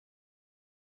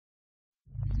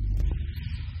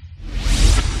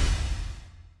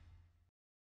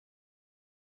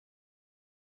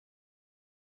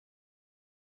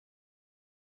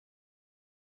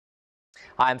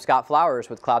Hi, I'm Scott Flowers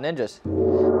with Cloud Ninjas.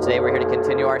 Today we're here to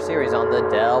continue our series on the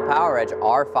Dell PowerEdge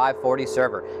R540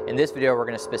 Server. In this video we're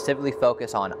going to specifically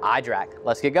focus on iDRAC.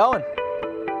 Let's get going.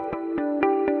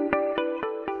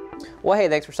 Well, hey,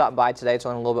 thanks for stopping by today to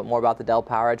learn a little bit more about the Dell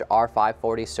PowerEdge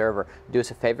R540 Server. Do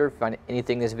us a favor, if you find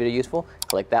anything in this video useful,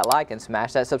 click that like and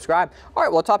smash that subscribe. All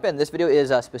right, well, top end. This video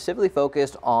is specifically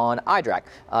focused on iDRAC.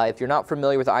 If you're not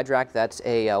familiar with iDRAC, that's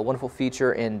a wonderful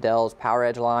feature in Dell's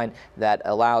PowerEdge line that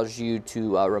allows you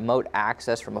to remote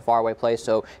access from a faraway place.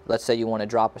 So let's say you want to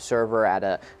drop a server at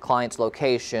a client's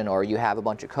location, or you have a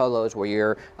bunch of colos where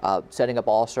you're setting up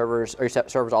all servers, or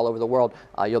servers all over the world.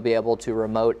 You'll be able to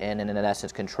remote and in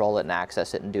essence control it and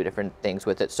access it and do different things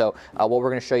with it. So what we're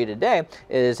going to show you today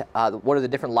is what are the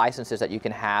different licenses that you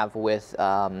can have with the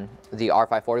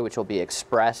R540, which will be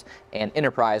Express and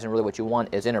Enterprise, and really what you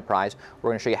want is Enterprise.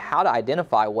 We're going to show you how to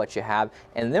identify what you have,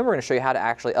 and then we're going to show you how to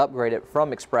actually upgrade it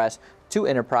from Express to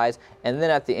Enterprise, and then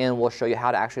at the end we'll show you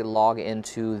how to actually log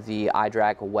into the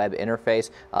iDRAC web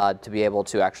interface to be able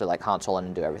to actually like console in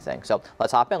and do everything. So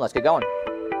let's hop in, let's get going.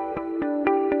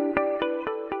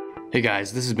 Hey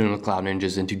guys, this has been with Cloud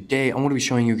Ninjas, and today I'm going to be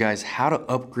showing you guys how to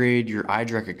upgrade your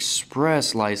iDRAC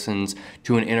Express license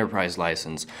to an Enterprise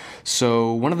license.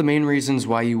 So one of the main reasons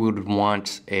why you would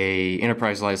want a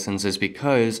Enterprise license is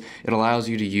because it allows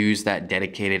you to use that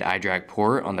dedicated iDRAC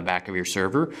port on the back of your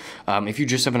server. If you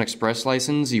just have an Express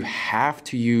license, you have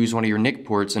to use one of your NIC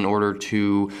ports in order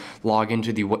to log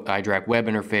into the iDRAC web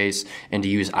interface and to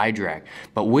use iDRAC.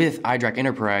 But with iDRAC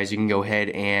Enterprise, you can go ahead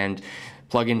and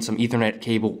plug in some Ethernet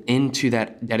cable into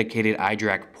that dedicated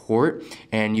iDRAC port,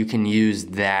 and you can use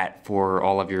that for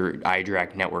all of your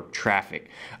iDRAC network traffic.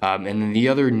 And then the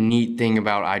other neat thing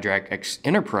about iDRAC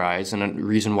Enterprise, and a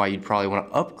reason why you'd probably want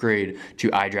to upgrade to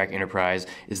iDRAC Enterprise,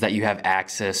 is that you have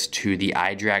access to the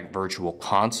iDRAC virtual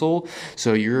console.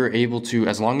 So you're able to,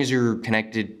 as long as you're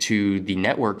connected to the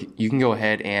network, you can go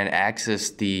ahead and access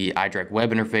the iDRAC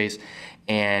web interface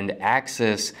and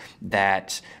access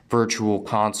that virtual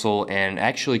console and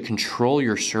actually control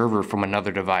your server from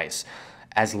another device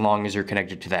as long as you're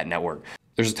connected to that network.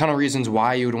 There's a ton of reasons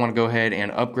why you would want to go ahead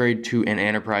and upgrade to an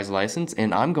Enterprise license,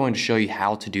 and I'm going to show you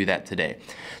how to do that today.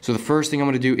 So the first thing I'm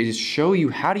going to do is show you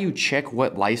how do you check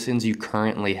what license you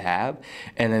currently have,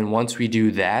 and then once we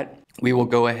do that, we will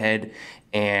go ahead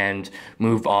and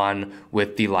move on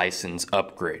with the license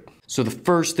upgrade. So the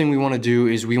first thing we want to do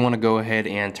is we want to go ahead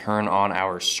and turn on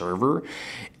our server,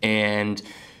 and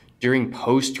during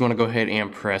post you want to go ahead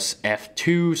and press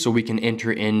F2 so we can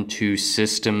enter into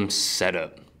system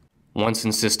setup. Once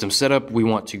in system setup, we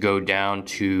want to go down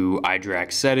to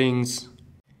iDRAC settings.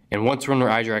 And once we're under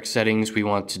iDRAC settings, we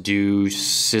want to do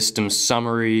system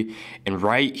summary. And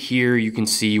right here, you can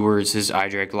see where it says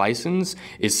iDRAC license,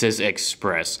 it says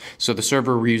Express. So the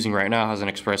server we're using right now has an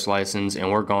Express license,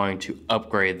 and we're going to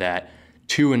upgrade that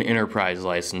to an Enterprise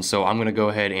license. So I'm gonna go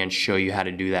ahead and show you how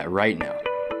to do that right now.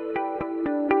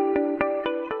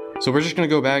 So we're just going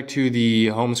to go back to the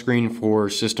home screen for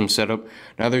system setup.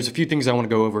 Now there's a few things I want to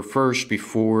go over first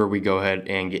before we go ahead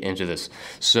and get into this.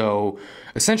 So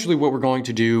essentially what we're going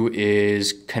to do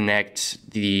is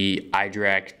connect the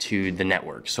iDRAC to the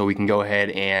network. So we can go ahead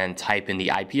and type in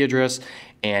the IP address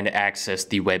and access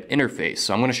the web interface.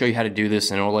 So I'm going to show you how to do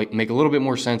this, and it'll make a little bit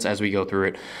more sense as we go through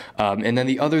it. And then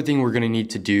the other thing we're going to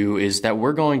need to do is that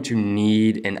we're going to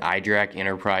need an iDRAC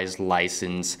Enterprise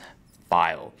license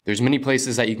file. There's many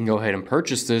places that you can go ahead and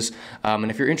purchase this,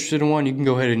 and if you're interested in one, you can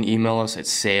go ahead and email us at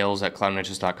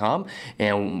sales@cloudninjas.com,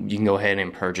 and you can go ahead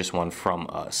and purchase one from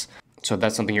us. So if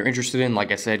that's something you're interested in,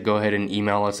 like I said, go ahead and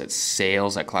email us at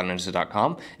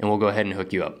sales@cloudninjas.com, and we'll go ahead and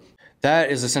hook you up. That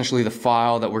is essentially the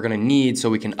file that we're going to need so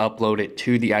we can upload it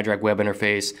to the iDRAC web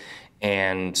interface,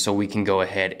 and so we can go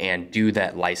ahead and do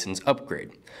that license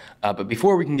upgrade. But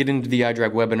before we can get into the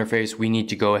iDRAC web interface, we need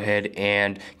to go ahead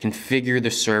and configure the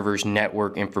server's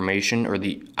network information, or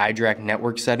the iDRAC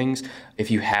network settings, if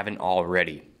you haven't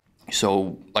already.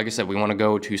 So like I said, we want to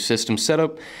go to system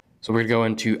setup. So we're going to go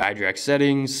into iDRAC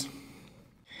settings.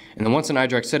 And then once in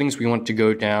iDRAC settings, we want to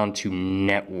go down to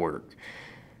network.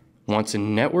 Once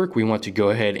in network, we want to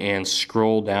go ahead and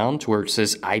scroll down to where it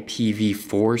says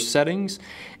IPv4 settings.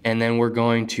 And then we're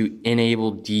going to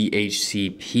enable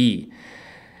DHCP.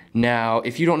 Now,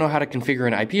 if you don't know how to configure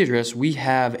an IP address, we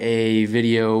have a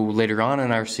video later on in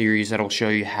our series that'll show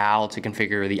you how to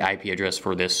configure the IP address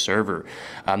for this server.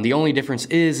 The only difference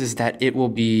is that it will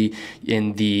be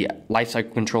in the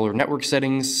lifecycle controller network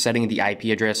settings, setting the IP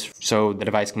address so the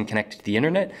device can connect to the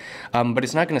internet, but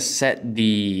it's not going to set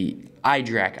the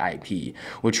iDRAC IP,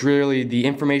 which really the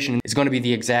information is going to be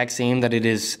the exact same that it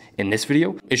is in this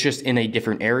video. It's just in a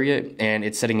different area, and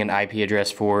it's setting an IP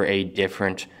address for a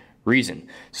different reason.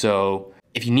 So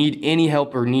if you need any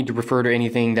help or need to refer to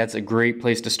anything, that's a great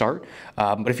place to start.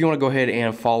 But if you want to go ahead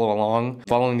and follow along,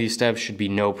 following these steps should be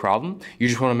no problem. You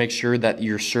just want to make sure that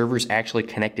your server is actually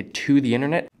connected to the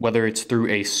internet, whether it's through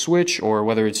a switch or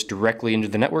whether it's directly into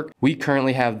the network. We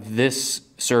currently have this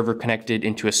server connected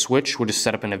into a switch, which is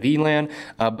set up in a VLAN,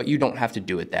 but you don't have to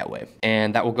do it that way.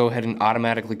 And that will go ahead and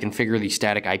automatically configure the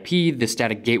static IP, the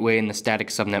static gateway, and the static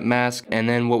subnet mask. And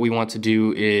then what we want to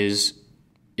do is,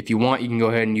 if you want, you can go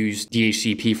ahead and use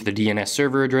DHCP for the DNS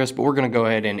server address, but we're going to go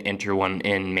ahead and enter one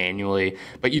in manually,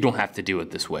 but you don't have to do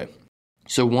it this way.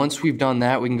 So once we've done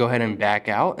that, we can go ahead and back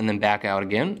out and then back out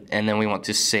again, and then we want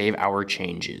to save our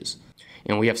changes.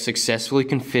 And we have successfully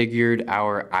configured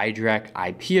our iDRAC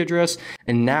IP address,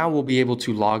 and now we'll be able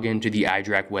to log into the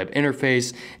iDRAC web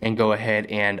interface and go ahead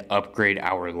and upgrade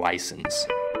our license.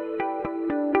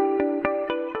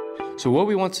 So what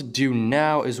we want to do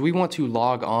now is we want to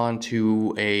log on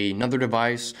to another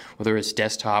device, whether it's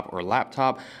desktop or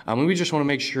laptop, and we just want to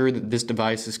make sure that this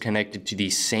device is connected to the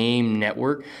same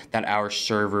network that our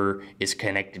server is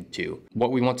connected to.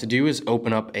 What we want to do is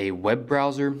open up a web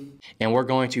browser, and we're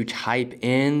going to type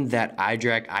in that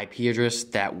iDRAC IP address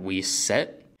that we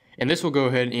set. And this will go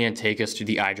ahead and take us to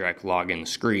the iDRAC login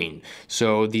screen.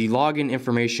 So the login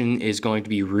information is going to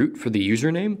be root for the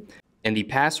username, and the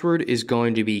password is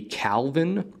going to be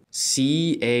Calvin,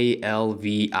 C-A-L-V-I-N.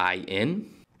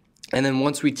 And then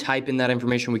once we type in that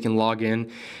information, we can log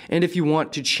in. And if you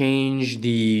want to change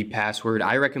the password,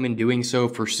 I recommend doing so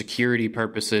for security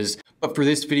purposes. But for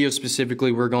this video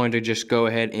specifically, we're going to just go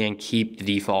ahead and keep the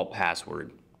default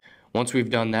password. Once we've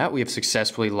done that, we have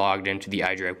successfully logged into the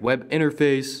iDRAC web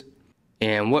interface.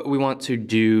 And what we want to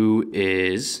do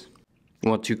is we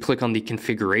want to click on the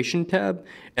configuration tab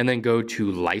and then go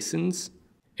to license.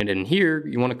 And in here,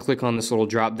 you want to click on this little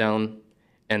drop down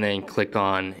and then click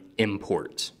on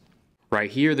import. Right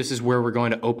here, this is where we're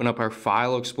going to open up our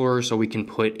file explorer so we can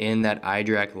put in that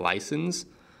iDRAC license.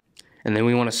 And then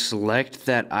we want to select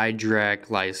that iDRAC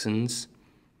license.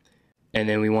 And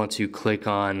then we want to click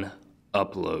on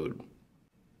upload.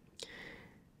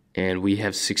 And we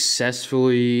have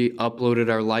successfully uploaded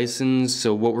our license.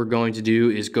 So what we're going to do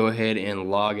is go ahead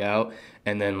and log out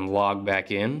and then log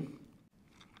back in.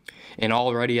 And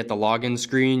already at the login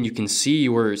screen, you can see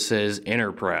where it says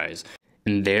Enterprise.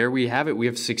 And there we have it. We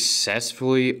have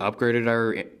successfully upgraded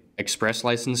our Express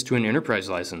license to an Enterprise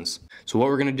license. So what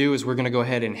we're going to do is we're going to go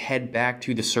ahead and head back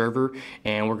to the server,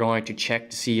 and we're going to check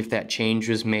to see if that change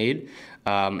was made.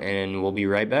 And we'll be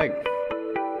right back.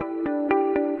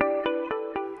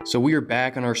 So we are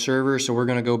back on our server, so we're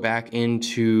going to go back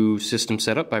into system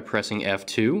setup by pressing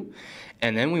F2,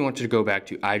 and then we want to go back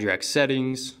to iDRAC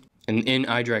settings, and in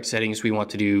iDRAC settings we want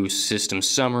to do system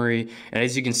summary, and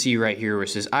as you can see right here where it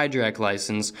says iDRAC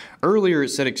license, earlier it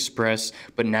said Express,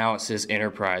 but now it says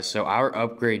Enterprise. So our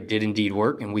upgrade did indeed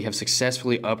work, and we have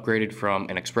successfully upgraded from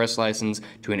an Express license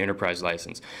to an Enterprise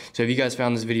license. So if you guys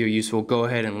found this video useful, go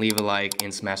ahead and leave a like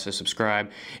and smash the subscribe.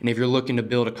 And if you're looking to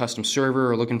build a custom server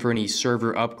or looking for any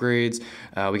server upgrades,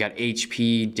 we got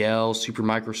HP, Dell,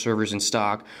 Supermicro servers in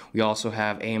stock. We also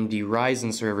have AMD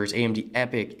Ryzen servers, AMD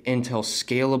EPYC, Intel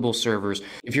scalable servers.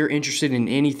 If you're interested in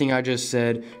anything I just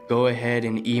said, go ahead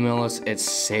and email us at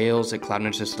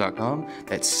sales@cloudninjas.com.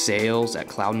 That's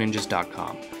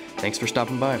sales@cloudninjas.com. Thanks for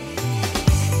stopping by.